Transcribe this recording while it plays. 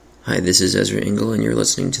Hi, this is Ezra Engel, and you're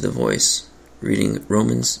listening to The Voice, reading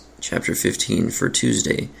Romans chapter 15 for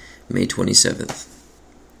Tuesday, May 27th.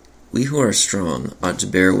 We who are strong ought to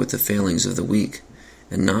bear with the failings of the weak,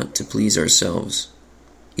 and not to please ourselves.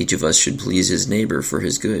 Each of us should please his neighbor for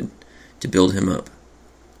his good, to build him up.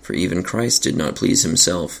 For even Christ did not please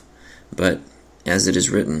himself, but, as it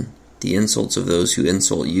is written, the insults of those who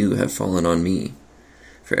insult you have fallen on me.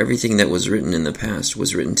 For everything that was written in the past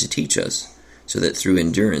was written to teach us, so that through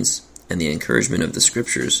endurance and the encouragement of the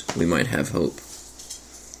Scriptures we might have hope.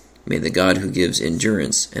 May the God who gives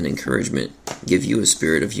endurance and encouragement give you a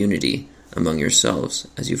spirit of unity among yourselves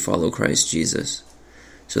as you follow Christ Jesus,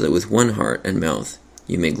 so that with one heart and mouth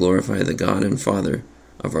you may glorify the God and Father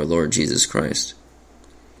of our Lord Jesus Christ.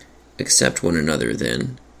 Accept one another,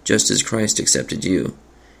 then, just as Christ accepted you,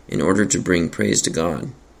 in order to bring praise to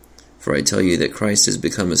God. For I tell you that Christ has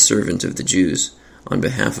become a servant of the Jews on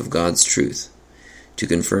behalf of God's truth, to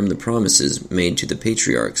confirm the promises made to the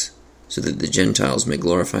patriarchs, so that the Gentiles may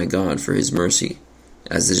glorify God for his mercy,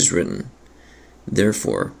 as it is written,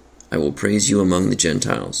 Therefore I will praise you among the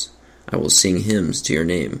Gentiles, I will sing hymns to your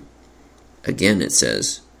name. Again it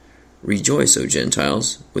says, Rejoice, O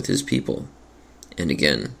Gentiles, with his people. And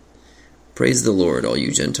again, Praise the Lord, all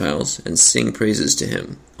you Gentiles, and sing praises to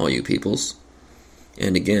him, all you peoples.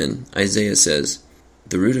 And again, Isaiah says,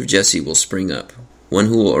 The root of Jesse will spring up, one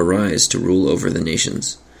who will arise to rule over the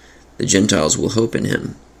nations. The Gentiles will hope in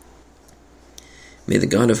him. May the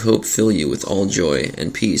God of hope fill you with all joy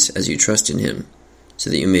and peace as you trust in him, so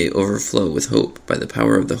that you may overflow with hope by the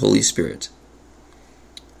power of the Holy Spirit.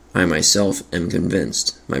 I myself am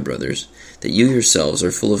convinced, my brothers, that you yourselves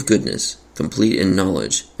are full of goodness, complete in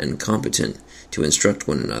knowledge, and competent to instruct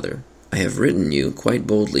one another. I have written you quite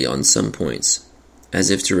boldly on some points, as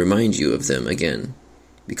if to remind you of them again,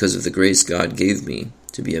 because of the grace God gave me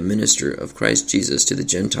to be a minister of Christ Jesus to the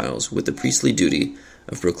Gentiles with the priestly duty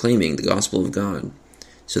of proclaiming the gospel of God,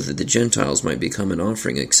 so that the Gentiles might become an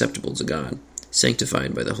offering acceptable to God,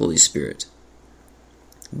 sanctified by the Holy Spirit.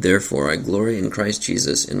 Therefore I glory in Christ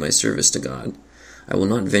Jesus in my service to God. I will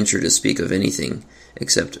not venture to speak of anything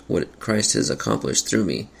except what Christ has accomplished through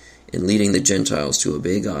me in leading the Gentiles to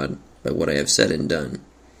obey God by what I have said and done,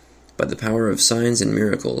 by the power of signs and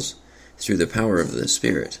miracles, through the power of the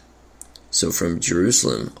Spirit. So from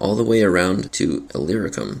Jerusalem all the way around to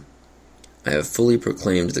Illyricum, I have fully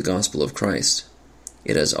proclaimed the gospel of Christ.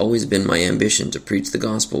 It has always been my ambition to preach the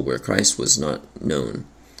gospel where Christ was not known,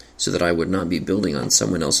 so that I would not be building on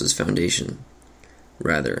someone else's foundation.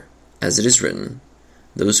 Rather, as it is written,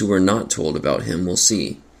 those who were not told about him will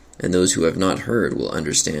see, and those who have not heard will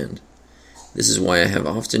understand. This is why I have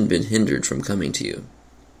often been hindered from coming to you.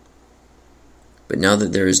 But now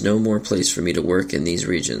that there is no more place for me to work in these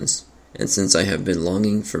regions, and since I have been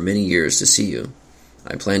longing for many years to see you,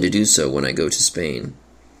 I plan to do so when I go to Spain.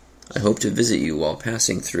 I hope to visit you while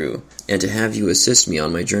passing through, and to have you assist me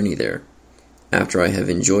on my journey there, after I have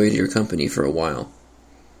enjoyed your company for a while.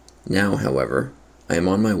 Now, however, I am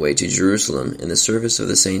on my way to Jerusalem in the service of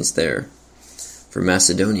the saints there. For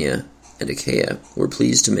Macedonia and Achaia were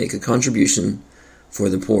pleased to make a contribution for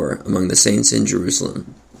the poor among the saints in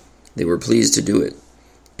Jerusalem. They were pleased to do it,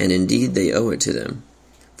 and indeed they owe it to them.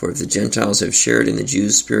 For if the Gentiles have shared in the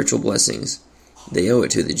Jews' spiritual blessings, they owe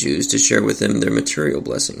it to the Jews to share with them their material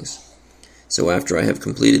blessings. So after I have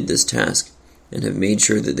completed this task, and have made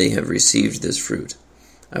sure that they have received this fruit,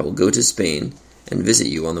 I will go to Spain and visit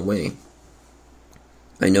you on the way.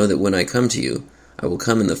 I know that when I come to you, I will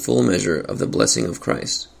come in the full measure of the blessing of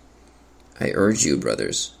Christ. I urge you,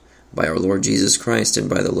 brothers, by our Lord Jesus Christ and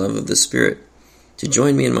by the love of the Spirit, to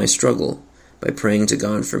join me in my struggle by praying to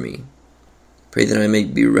God for me. Pray that I may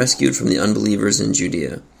be rescued from the unbelievers in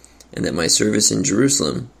Judea, and that my service in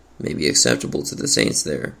Jerusalem may be acceptable to the saints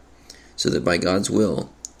there, so that by God's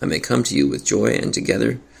will I may come to you with joy and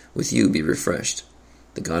together with you be refreshed.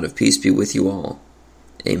 The God of peace be with you all.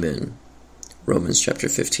 Amen. Romans chapter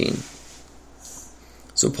 15.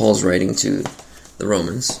 So Paul's writing to the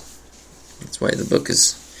Romans. That's why the book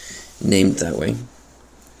is named that way.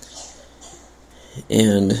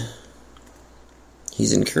 And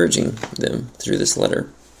he's encouraging them through this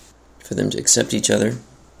letter for them to accept each other,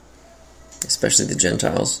 especially the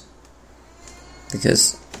Gentiles,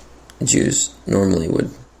 because Jews normally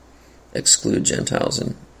would exclude Gentiles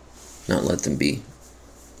and not let them be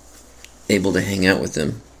able to hang out with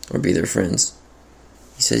them or be their friends.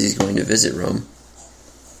 He says he's going to visit Rome,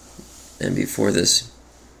 and before this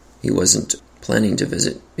he wasn't planning to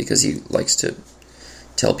visit because he likes to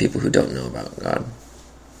tell people who don't know about God.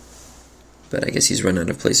 But I guess he's run out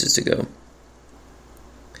of places to go.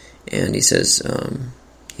 And he says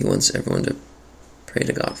he wants everyone to pray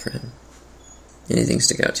to God for him. Anything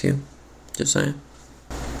stick out to you, Josiah?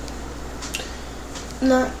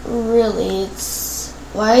 Not really.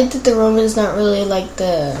 Why did the Romans not really like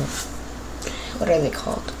the... What are they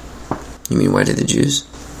called? You mean why did the Jews?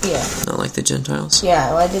 Yeah. Not like the Gentiles?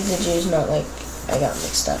 Yeah, why did the Jews not like... I got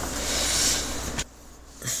mixed up.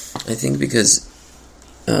 I think because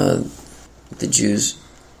the Jews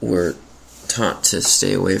were taught to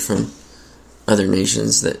stay away from other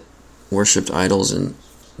nations that worshipped idols and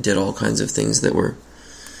did all kinds of things that were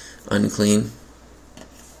unclean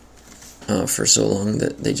for so long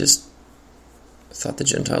that they just thought the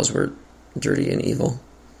Gentiles were dirty and evil.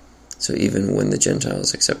 So even when the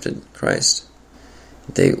Gentiles accepted Christ,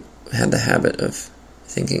 they had the habit of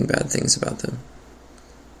thinking bad things about them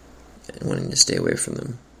and wanting to stay away from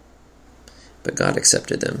them. But God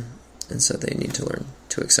accepted them, and so they need to learn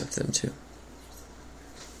to accept them too.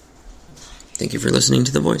 Thank you for listening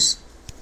to The Voice.